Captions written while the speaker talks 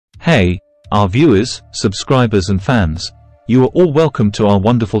Hey, our viewers, subscribers and fans, you are all welcome to our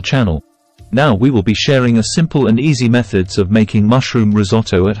wonderful channel. Now we will be sharing a simple and easy methods of making mushroom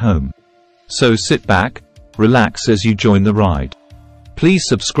risotto at home. So sit back, relax as you join the ride. Please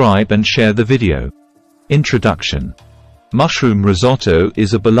subscribe and share the video. Introduction. Mushroom risotto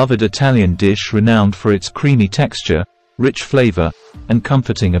is a beloved Italian dish renowned for its creamy texture, rich flavor, and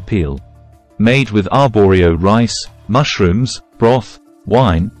comforting appeal. Made with arborio rice, mushrooms, broth,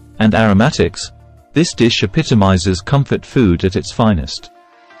 wine, and aromatics, this dish epitomizes comfort food at its finest.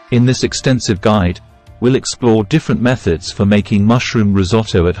 In this extensive guide, we'll explore different methods for making mushroom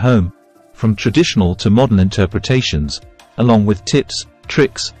risotto at home, from traditional to modern interpretations, along with tips,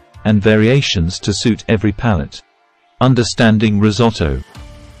 tricks, and variations to suit every palate. Understanding risotto.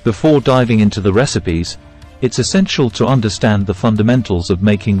 Before diving into the recipes, it's essential to understand the fundamentals of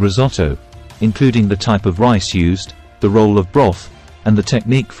making risotto, including the type of rice used, the role of broth, and the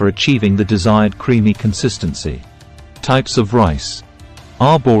technique for achieving the desired creamy consistency. Types of rice.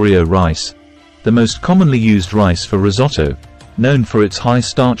 Arborio rice, the most commonly used rice for risotto, known for its high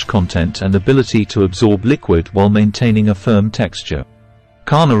starch content and ability to absorb liquid while maintaining a firm texture.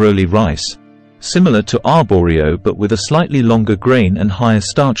 Carnaroli rice, similar to arborio but with a slightly longer grain and higher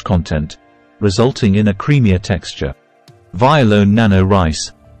starch content, resulting in a creamier texture. Violone nano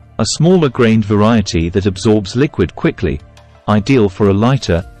rice, a smaller grained variety that absorbs liquid quickly, ideal for a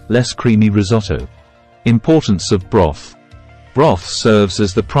lighter, less creamy risotto. Importance of broth. Broth serves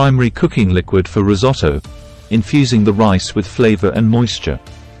as the primary cooking liquid for risotto, infusing the rice with flavor and moisture.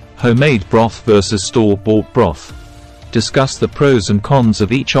 Homemade broth versus store-bought broth. Discuss the pros and cons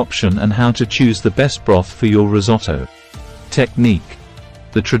of each option and how to choose the best broth for your risotto. Technique.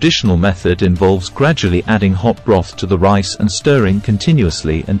 The traditional method involves gradually adding hot broth to the rice and stirring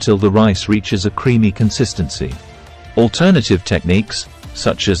continuously until the rice reaches a creamy consistency. Alternative techniques,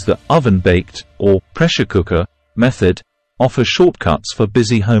 such as the oven-baked or pressure cooker method, offer shortcuts for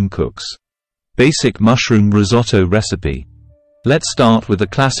busy home cooks. Basic mushroom risotto recipe. Let's start with a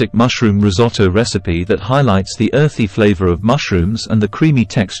classic mushroom risotto recipe that highlights the earthy flavor of mushrooms and the creamy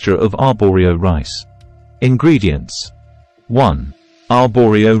texture of arborio rice. Ingredients. 1.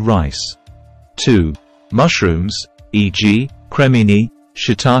 Arborio rice. 2. Mushrooms, e.g., cremini,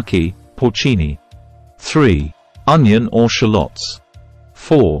 shiitake, porcini. 3. Onion or shallots.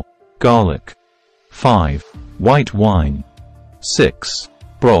 4. Garlic. 5. White wine. 6.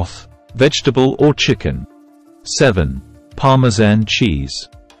 Broth, vegetable or chicken. 7. Parmesan cheese.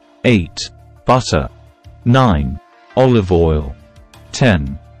 8. Butter. 9. Olive oil.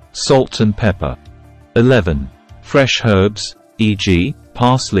 10. Salt and pepper. 11. Fresh herbs, e.g.,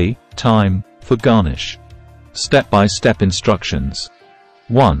 parsley, thyme, for garnish. Step-by-step instructions.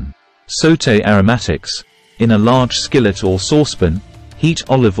 1. Sauté aromatics. In a large skillet or saucepan, heat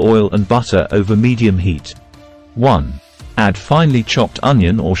olive oil and butter over medium heat. 1. Add finely chopped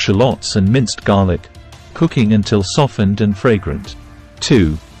onion or shallots and minced garlic, cooking until softened and fragrant.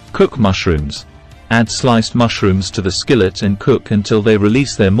 2. Cook mushrooms. Add sliced mushrooms to the skillet and cook until they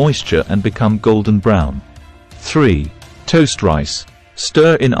release their moisture and become golden brown. 3. Toast rice.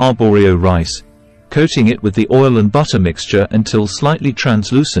 Stir in arborio rice, coating it with the oil and butter mixture until slightly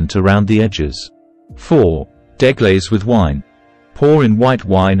translucent around the edges. 4. Deglaze with wine. Pour in white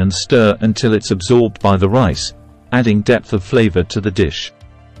wine and stir until it's absorbed by the rice, adding depth of flavor to the dish.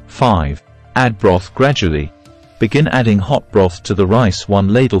 5. Add broth gradually. Begin adding hot broth to the rice one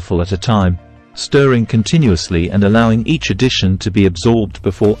ladleful at a time, stirring continuously and allowing each addition to be absorbed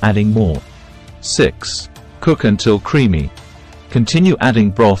before adding more. 6. Cook until creamy. Continue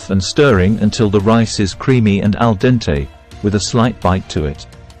adding broth and stirring until the rice is creamy and al dente, with a slight bite to it.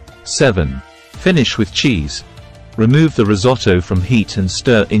 7. Finish with cheese. Remove the risotto from heat and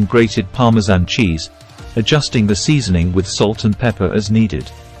stir in grated Parmesan cheese, adjusting the seasoning with salt and pepper as needed.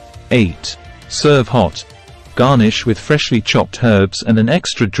 8. Serve hot. Garnish with freshly chopped herbs and an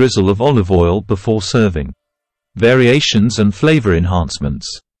extra drizzle of olive oil before serving. Variations and flavor enhancements.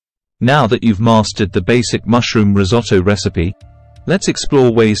 Now that you've mastered the basic mushroom risotto recipe, let's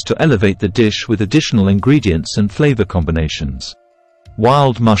explore ways to elevate the dish with additional ingredients and flavor combinations.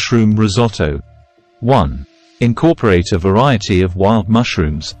 Wild mushroom risotto. 1. Incorporate a variety of wild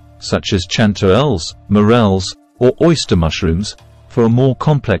mushrooms, such as chanterelles, morels, or oyster mushrooms, for a more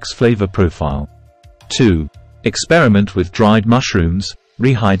complex flavor profile. 2. Experiment with dried mushrooms,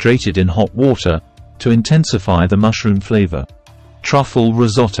 rehydrated in hot water, to intensify the mushroom flavor. Truffle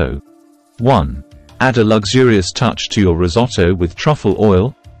risotto. 1. Add a luxurious touch to your risotto with truffle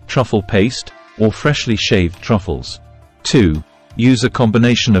oil, truffle paste, or freshly shaved truffles. 2. Use a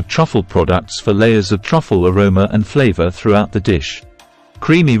combination of truffle products for layers of truffle aroma and flavor throughout the dish.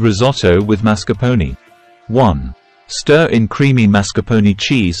 Creamy risotto with mascarpone. 1. Stir in creamy mascarpone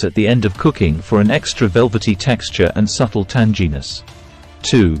cheese at the end of cooking for an extra velvety texture and subtle tanginess.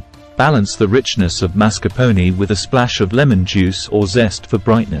 2. Balance the richness of mascarpone with a splash of lemon juice or zest for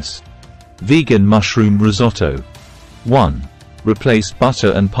brightness. Vegan mushroom risotto. 1. Replace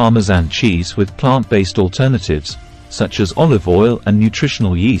butter and Parmesan cheese with plant-based alternatives, such as olive oil and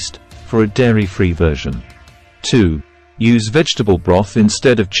nutritional yeast, for a dairy-free version. 2. Use vegetable broth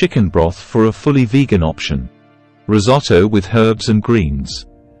instead of chicken broth for a fully vegan option. Risotto with herbs and greens.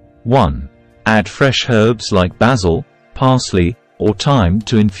 1. Add fresh herbs like basil, parsley, or thyme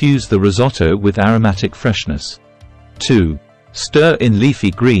to infuse the risotto with aromatic freshness. 2. Stir in leafy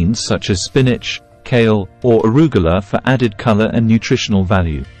greens such as spinach, kale, or arugula for added color and nutritional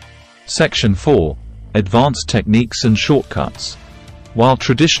value. Section 4. Advanced techniques and shortcuts. While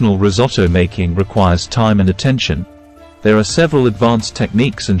traditional risotto making requires time and attention, there are several advanced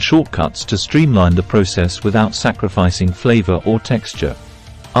techniques and shortcuts to streamline the process without sacrificing flavor or texture.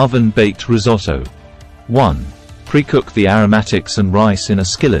 Oven-baked risotto. 1. Pre-cook the aromatics and rice in a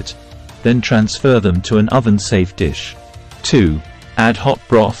skillet, then transfer them to an oven-safe dish. 2. Add hot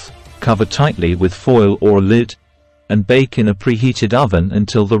broth, cover tightly with foil or a lid, and bake in a preheated oven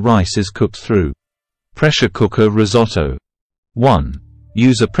until the rice is cooked through. Pressure cooker risotto. 1.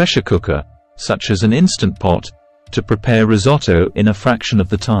 Use a pressure cooker, such as an Instant Pot, to prepare risotto in a fraction of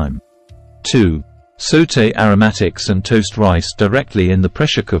the time. 2. Sauté aromatics and toast rice directly in the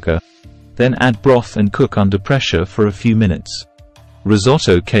pressure cooker, then add broth and cook under pressure for a few minutes.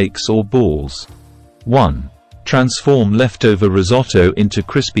 Risotto cakes or balls. 1. Transform leftover risotto into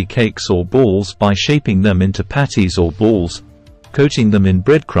crispy cakes or balls by shaping them into patties or balls, coating them in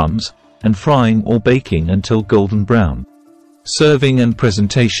breadcrumbs, and frying or baking until golden brown. Serving and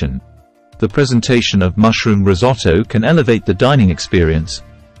presentation. The presentation of mushroom risotto can elevate the dining experience,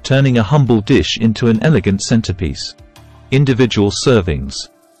 turning a humble dish into an elegant centerpiece. Individual servings.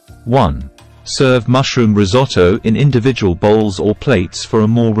 1. Serve mushroom risotto in individual bowls or plates for a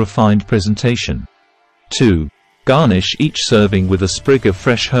more refined presentation. 2. Garnish each serving with a sprig of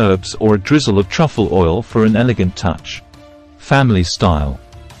fresh herbs or a drizzle of truffle oil for an elegant touch. Family style.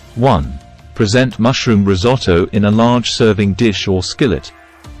 1. Present mushroom risotto in a large serving dish or skillet,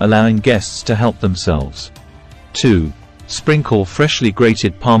 allowing guests to help themselves. 2. Sprinkle freshly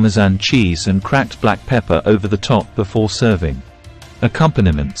grated Parmesan cheese and cracked black pepper over the top before serving.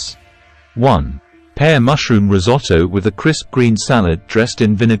 Accompaniments. 1. Pair mushroom risotto with a crisp green salad dressed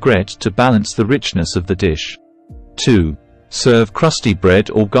in vinaigrette to balance the richness of the dish. 2. Serve crusty bread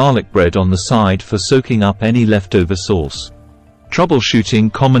or garlic bread on the side for soaking up any leftover sauce.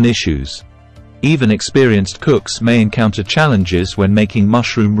 Troubleshooting common issues. Even experienced cooks may encounter challenges when making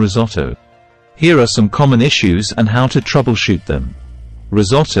mushroom risotto. Here are some common issues and how to troubleshoot them.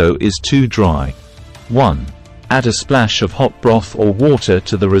 Risotto is too dry. 1. Add a splash of hot broth or water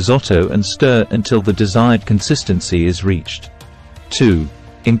to the risotto and stir until the desired consistency is reached. 2.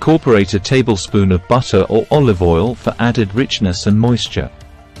 Incorporate a tablespoon of butter or olive oil for added richness and moisture.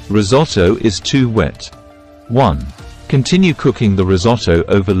 Risotto is too wet. 1. Continue cooking the risotto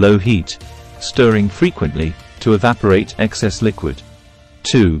over low heat, stirring frequently, to evaporate excess liquid.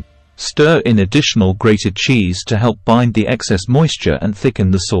 2. Stir in additional grated cheese to help bind the excess moisture and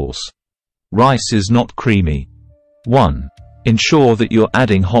thicken the sauce. Rice is not creamy. 1. Ensure that you're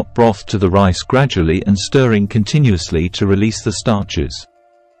adding hot broth to the rice gradually and stirring continuously to release the starches.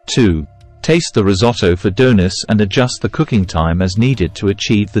 2. Taste the risotto for doughness and adjust the cooking time as needed to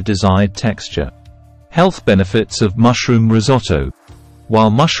achieve the desired texture. Health benefits of mushroom risotto. While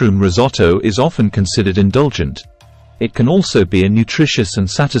mushroom risotto is often considered indulgent, it can also be a nutritious and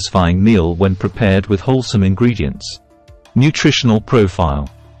satisfying meal when prepared with wholesome ingredients. Nutritional profile.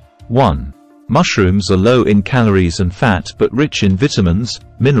 1. Mushrooms are low in calories and fat but rich in vitamins,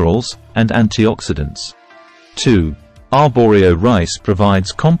 minerals, and antioxidants. 2. Arborio rice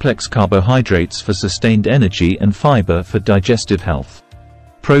provides complex carbohydrates for sustained energy and fiber for digestive health.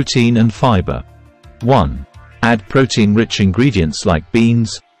 Protein and fiber. 1. Add protein-rich ingredients like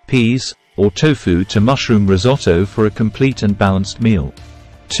beans, peas, or tofu to mushroom risotto for a complete and balanced meal.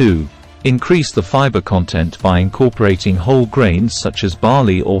 2. Increase the fiber content by incorporating whole grains such as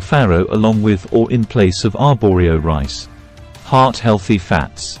barley or farro along with or in place of arborio rice. Heart-healthy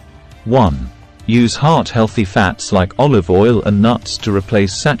fats. 1. Use heart-healthy fats like olive oil and nuts to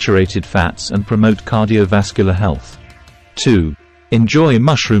replace saturated fats and promote cardiovascular health. 2. Enjoy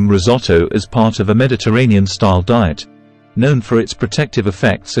mushroom risotto as part of a Mediterranean-style diet, known for its protective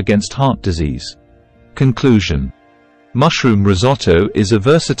effects against heart disease. Conclusion. Mushroom risotto is a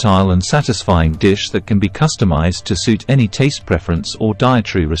versatile and satisfying dish that can be customized to suit any taste preference or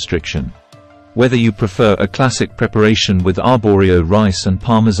dietary restriction. Whether you prefer a classic preparation with arborio rice and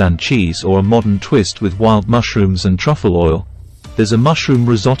parmesan cheese or a modern twist with wild mushrooms and truffle oil, there's a mushroom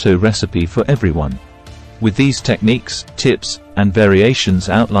risotto recipe for everyone. With these techniques, tips, and variations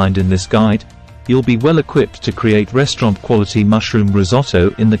outlined in this guide, you'll be well equipped to create restaurant-quality mushroom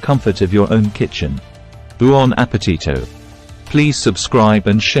risotto in the comfort of your own kitchen. Buon appetito! Please subscribe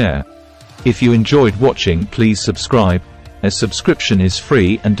and share. If you enjoyed watching, please subscribe, as subscription is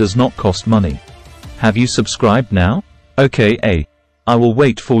free and does not cost money. Have you subscribed now? Okay, I will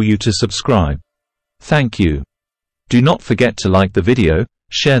wait for you to subscribe. Thank you. Do not forget to like the video,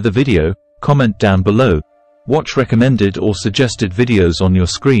 share the video, comment down below, watch recommended or suggested videos on your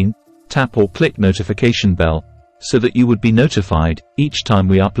screen, tap or click notification bell, so that you would be notified each time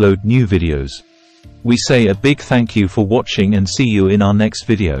we upload new videos. We say a big thank you for watching and see you in our next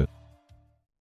video.